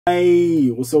Hey,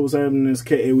 what's up, what's happening? It's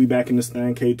K.A. We back in this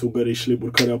thing. K2 got a slip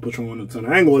with cut out Patron on the ton.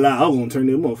 I ain't gonna lie, I'm gonna turn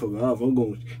this motherfucker off. I'm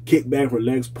gonna kick back,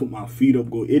 relax, put my feet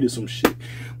up, go edit some shit.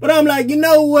 But I'm like, you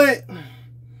know what?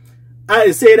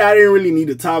 I said I didn't really need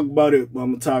to talk about it, but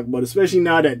I'm gonna talk about it, especially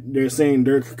now that they're saying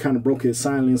Durk kind of broke his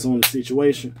silence on the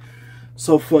situation.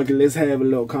 So fuck it, let's have a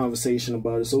little conversation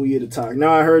about it. So we here to talk.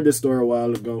 Now I heard this story a while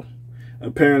ago.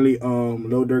 Apparently,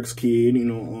 Lil Durk's kid,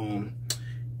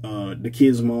 the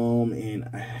kid's mom and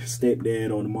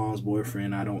stepdad or the mom's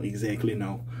boyfriend, I don't exactly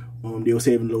know. They was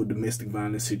having a little domestic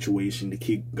violence situation. The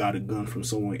kid got a gun from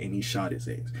someone and he shot his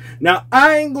ex. Now,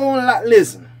 I ain't gonna lie,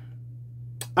 listen.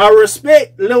 I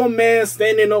respect little man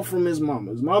standing up from his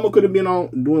mama. His mama could have been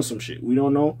on doing some shit. We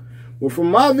don't know. But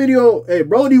from my video, hey,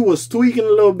 Brody was tweaking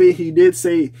a little bit. He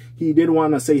did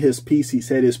want to say his piece. He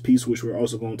said his piece, which we're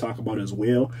also going to talk about as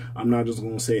well. I'm not just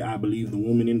going to say I believe the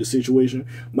woman in the situation.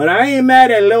 But I ain't mad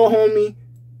at little homie,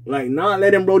 like, not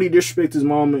letting Brody disrespect his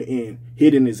mama and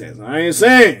hitting his ass. I ain't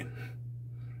saying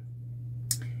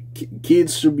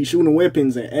kids should be shooting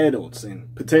weapons at adults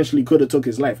and potentially could have took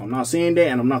his life. I'm not saying that,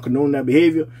 and I'm not condoning that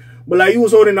behavior. But like, you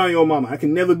was holding down your mama. I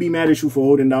can never be mad at you for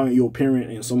holding down your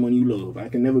parent and someone you love. I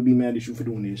can never be mad at you for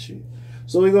doing this shit.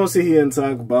 So we're going to sit here and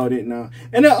talk about it now.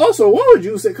 And then also, what would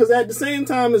you say? Because at the same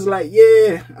time, it's like,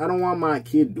 yeah, I don't want my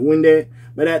kid doing that.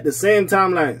 But at the same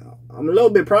time, like, I'm a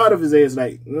little bit proud of his ass.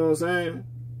 Like, you know what I'm saying?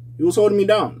 He was holding me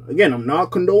down. Again, I'm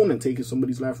not condoning taking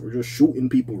somebody's life or just shooting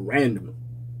people randomly.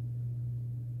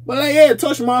 But like, yeah, it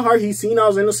touched my heart. He seen I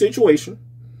was in a situation.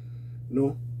 You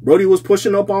know? Brody was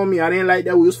pushing up on me. I didn't like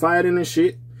that. We was fighting and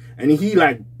shit. And he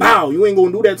like, bow, you ain't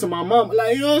gonna do that to my mom.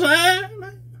 Like, you know what I'm saying?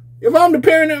 Like, if I'm the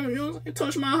parent, you know what I'm saying? It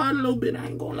touched my heart a little bit. I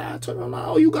ain't gonna lie. I told him, like,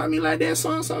 oh, you got me like that,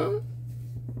 son.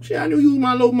 Shit, I knew you was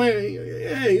my little man.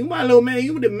 Hey, you my little man.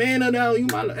 You the man of that. You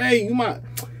my, hey, you my,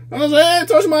 I was like, it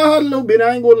touched my heart a little bit.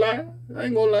 I ain't gonna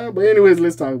lie. But anyways,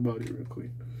 let's talk about it real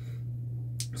quick.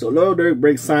 So Lil Durk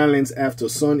breaks silence after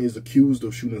son is accused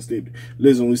of shooting Stepdad.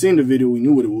 Listen, we seen the video, we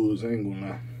knew what it was. I ain't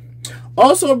gonna lie.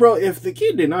 Also, bro, if the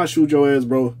kid did not shoot your ass,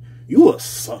 bro, you a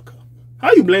sucker.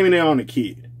 How you blaming that on the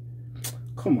kid?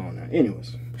 Come on now.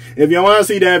 Anyways, if y'all want to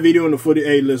see that video in the footage,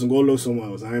 hey, listen, go look somewhere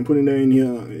else. I ain't putting that in here.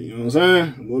 You know what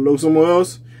I'm saying? Go look somewhere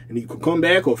else. And you can come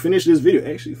back or finish this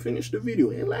video. Actually, finish the video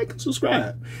and like and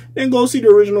subscribe. Then go see the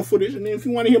original footage. And then if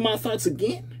you want to hear my thoughts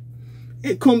again,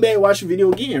 hey, come back, watch the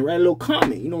video again. Write a little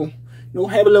comment, you know,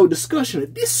 have a little discussion, a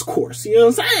discourse, you know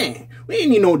what I'm saying? We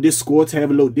ain't need no discourse to have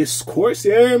a little discourse,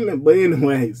 you know what I mean? But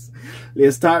anyways,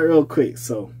 let's talk real quick.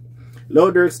 So,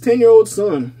 Lil Durk's 10-year-old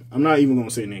son, I'm not even going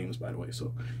to say names, by the way.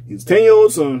 So, his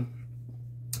 10-year-old son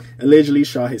allegedly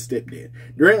shot his stepdad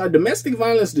during a domestic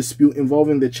violence dispute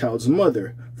involving the child's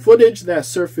mother. Footage that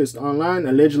surfaced online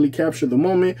allegedly captured the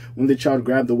moment when the child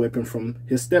grabbed the weapon from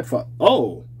his stepfather.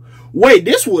 Oh, wait,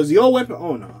 this was your weapon?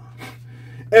 Oh, no.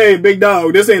 Hey, big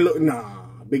dog, this ain't look. Nah,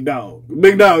 big dog,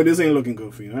 this ain't looking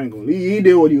good for you. I ain't gonna. He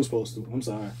did what he was supposed to. I'm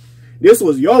sorry. This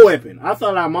was your weapon. I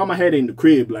thought like mama had it in the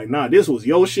crib. Like, nah, this was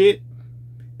your shit.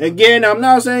 Again, I'm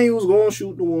not saying you was gonna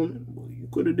shoot the woman, but you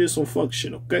could have did some fuck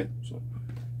shit, okay? So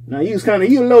now he was kind of,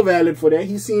 he a little valid for that.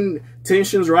 He seen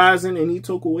tensions rising and he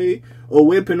took away a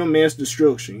weapon of mass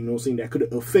destruction. You know what I'm saying? That could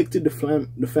have affected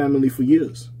the family for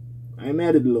years. I ain't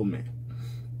mad at the little man.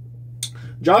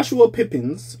 Joshua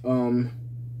Pippins,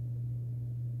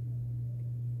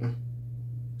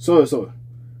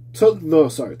 took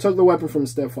the weapon from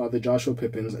his stepfather, Joshua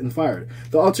Pippins, and fired.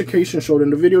 The altercation showed in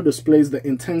the video displays the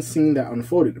intense scene that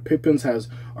unfolded. Pippins has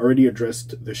already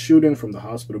addressed the shooting from the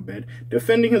hospital bed,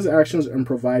 defending his actions and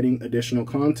providing additional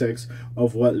context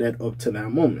of what led up to that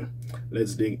moment.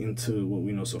 Let's dig into what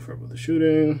we know so far about the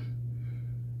shooting.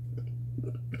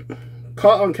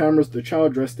 Caught on cameras, the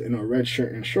child dressed in a red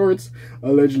shirt and shorts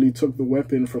allegedly took the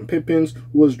weapon from Pippins,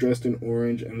 who was dressed in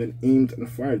orange, and then aimed and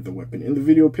fired the weapon. In the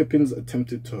video, Pippins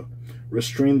attempted to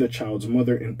restrain the child's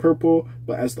mother in purple,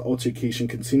 but as the altercation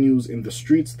continues in the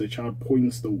streets, the child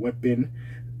points the weapon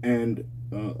and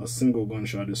a single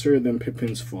gunshot is heard, then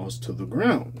Pippins falls to the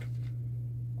ground.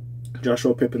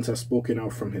 Joshua Pippins has spoken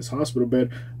out from his hospital bed,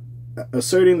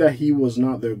 asserting that he was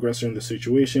not the aggressor in the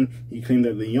situation. He claimed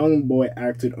that the young boy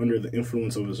acted under the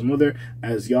influence of his mother.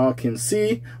 As y'all can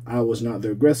see, I was not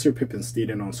the aggressor, Pippin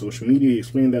stated on social media. He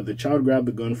explained that the child grabbed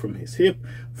the gun from his hip,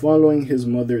 following his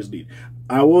mother's lead.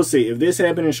 I will say, if this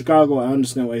happened in Chicago, I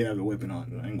understand why you have a weapon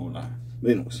on. I ain't gonna lie.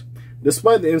 But anyways,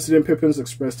 despite the incident, Pippins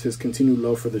expressed his continued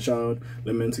love for the child,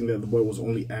 lamenting that the boy was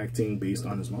only acting based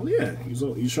on his mom. Yeah, he's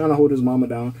trying to hold his mama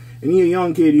down. And he a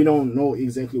young kid, you don't know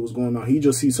exactly what's going on. He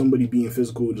just sees somebody being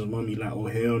physical with his mommy, like, oh,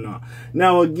 hell no.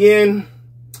 Now, again,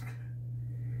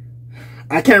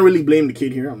 I can't really blame the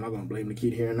kid here. I'm not going to blame the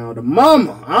kid here. Now, the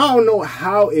mama, I don't know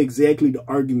how exactly the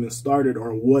argument started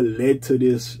or what led to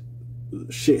this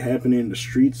shit happening in the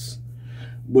streets.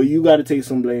 But you got to take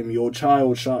some blame. Your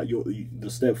child shot the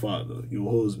stepfather,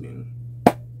 your husband.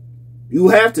 You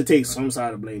have to take some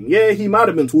side of blame. Yeah, he might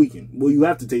have been tweaking. Well, you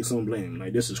have to take some blame.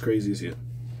 Like, this is crazy as hell.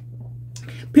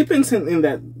 Pippin's hinting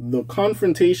that the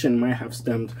confrontation might have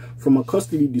stemmed from a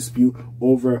custody dispute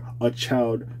over a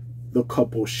child the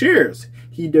couple shares.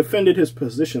 He defended his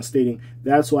position, stating,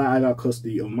 "That's why I got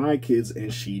custody of my kids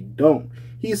and she don't."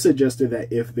 He suggested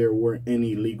that if there were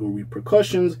any legal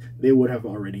repercussions, they would have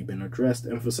already been addressed,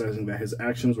 emphasizing that his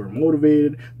actions were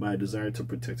motivated by a desire to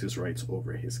protect his rights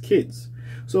over his kids.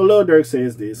 So Lil Durk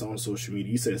says this on social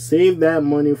media. He says, "Save that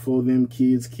money for them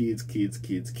kids, kids, kids,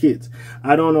 kids, kids."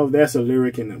 I don't know if that's a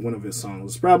lyric in one of his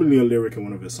songs. It's probably a lyric in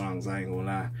one of his songs, I ain't gonna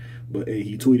lie. But hey,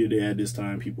 he tweeted it at this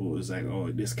time. People was like,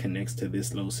 oh, this connects to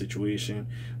this little situation.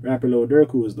 Rapper Lil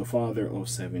Durk, who is the father of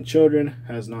 7 children,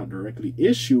 has not directly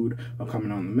issued a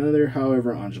comment on the matter.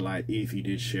 However, on July 8th, he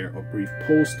did share a brief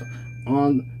post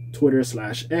on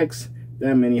Twitter/X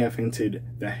that many have hinted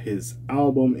that his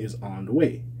album is on the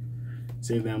way.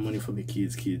 Save that money for the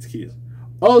kids, kids, kids.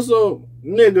 Also,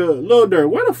 nigga, Lil Durk,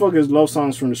 where the fuck is Love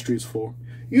Songs from the Streets for?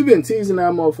 You've been teasing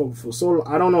that motherfucker for so long.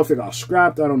 I don't know if it got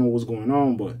scrapped. I don't know what's going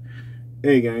on, but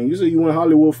hey, gang, you said you went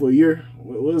Hollywood for a year.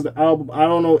 What was the album? I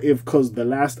don't know if because the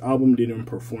last album didn't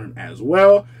perform as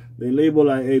well. They label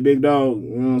like, hey, big dog, you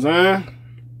know what I'm saying?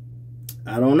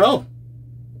 I don't know.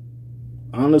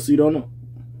 Honestly, don't know.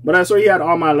 But I saw he had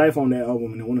All My Life on that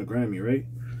album and it won a Grammy, right?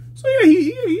 So yeah,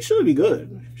 he should be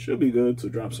good. Should be good to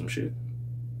drop some shit.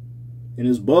 And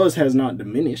his buzz has not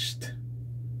diminished.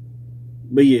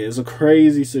 But yeah, it's a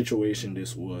crazy situation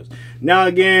this was. Now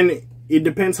again, it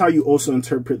depends how you also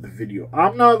interpret the video.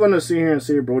 I'm not going to sit here and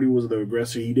say Brody was the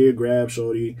aggressor. He did grab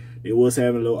Shorty. They was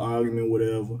having a little argument,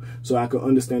 whatever. So I could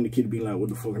understand the kid being like, what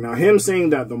the fuck? Now him saying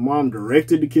that the mom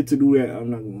directed the kid to do that, I'm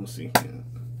not going to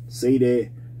say that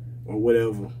or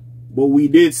whatever. But we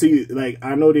did see, like,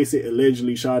 I know they said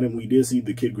allegedly shot him. We did see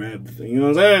the kid grab the thing. You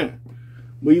know what I'm saying?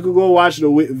 But you could go watch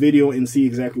the video and see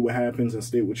exactly what happens and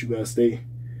state what you got to state.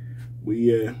 But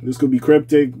yeah, this could be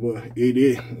cryptic, but it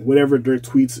is. Whatever Durk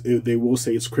tweets, they will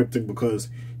say it's cryptic because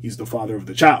he's the father of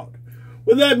the child.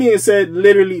 With that being said,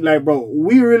 literally, like, bro,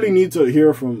 we really need to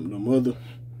hear from the mother.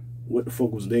 What the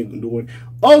fuck was they doing?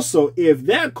 Also, if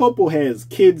that couple has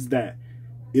kids that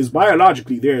is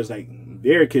biologically theirs, like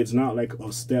their kids, not like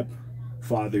a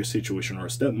stepfather situation or a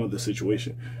stepmother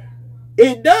situation,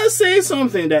 it does say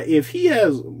something that if he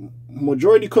has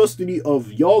majority custody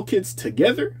of y'all kids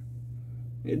together,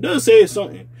 it does say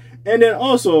something. And then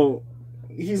also,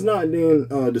 he's not then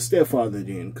the stepfather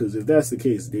then, because if that's the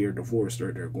case, they are divorced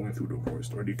or they're going through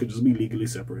divorce or they could just be legally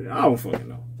separated. I don't fucking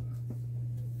know.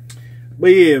 But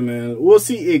yeah, man, we'll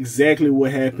see exactly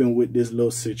what happened with this little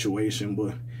situation.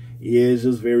 But yeah, it's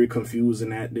just very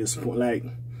confusing at this point. Like,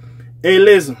 hey,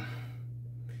 listen.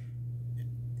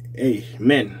 Hey,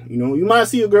 man, you know, you might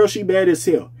see a girl, she bad as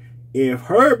hell. If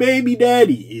her baby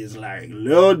daddy is like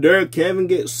Lil Durk, Kevin,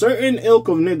 get certain ilk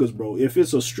of niggas, bro. If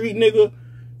it's a street nigga,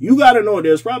 you gotta know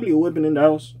there's probably a whipping in the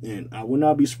house. And I would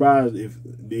not be surprised if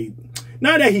they,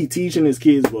 not that he teaching his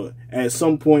kids, but at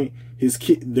some point,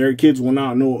 their kids will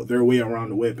not know their way around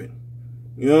the weapon.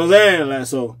 You know what I'm saying? Like,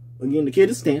 so, again, the kid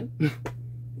is 10.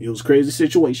 It was a crazy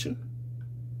situation.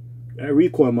 That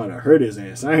recoil might have hurt his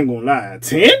ass. I ain't gonna lie.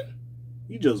 10?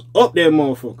 You just up that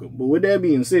motherfucker. But with that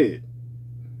being said,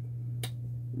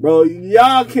 bro,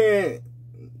 y'all can't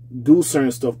do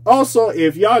certain stuff. Also,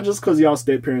 if y'all just because y'all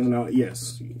step parents now,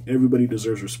 yes, everybody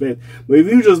deserves respect. But if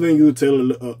you just think you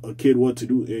tell a kid what to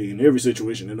do in every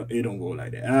situation, it don't go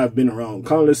like that. I've been around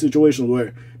countless situations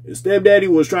where the stepdaddy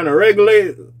was trying to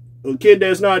regulate a kid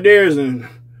that's not theirs, and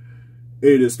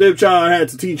hey, the stepchild had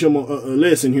to teach him a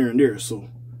lesson here and there. So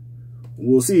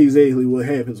we'll see exactly what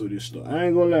happens with this stuff. I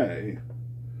ain't gonna lie.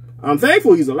 I'm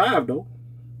thankful he's alive, though.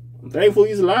 I'm thankful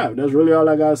he's alive. That's really all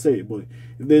I gotta say. But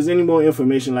if there's any more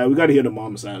information, like, we gotta hear the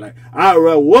mama's side. Like,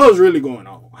 what's really going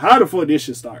on? How the fuck this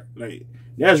shit start? Like,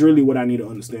 that's really what I need to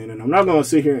understand. And I'm not gonna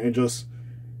sit here and just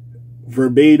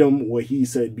verbatim what he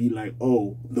said be like,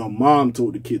 oh, the mom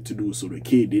told the kid to do it, so the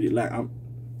kid did it. Like, I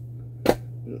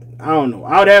don't know.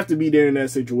 I would have to be there in that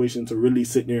situation to really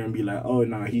sit there and be like, oh,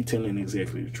 nah, he telling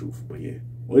exactly the truth. But yeah.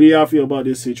 What do y'all feel about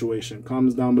this situation?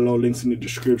 Comments down below, links in the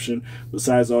description.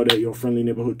 Besides all that, your friendly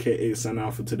neighborhood K.A. sign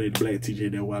out for today. The Black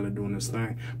TJ there while they're doing this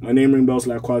thing. My name ring bells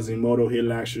like Quasimodo. Hit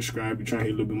like, subscribe. You trying to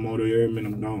hit a little bit more. Yeah, man,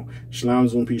 I'm gone. Shalom,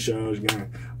 zoom, peace, y'all,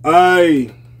 gang.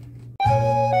 Aye.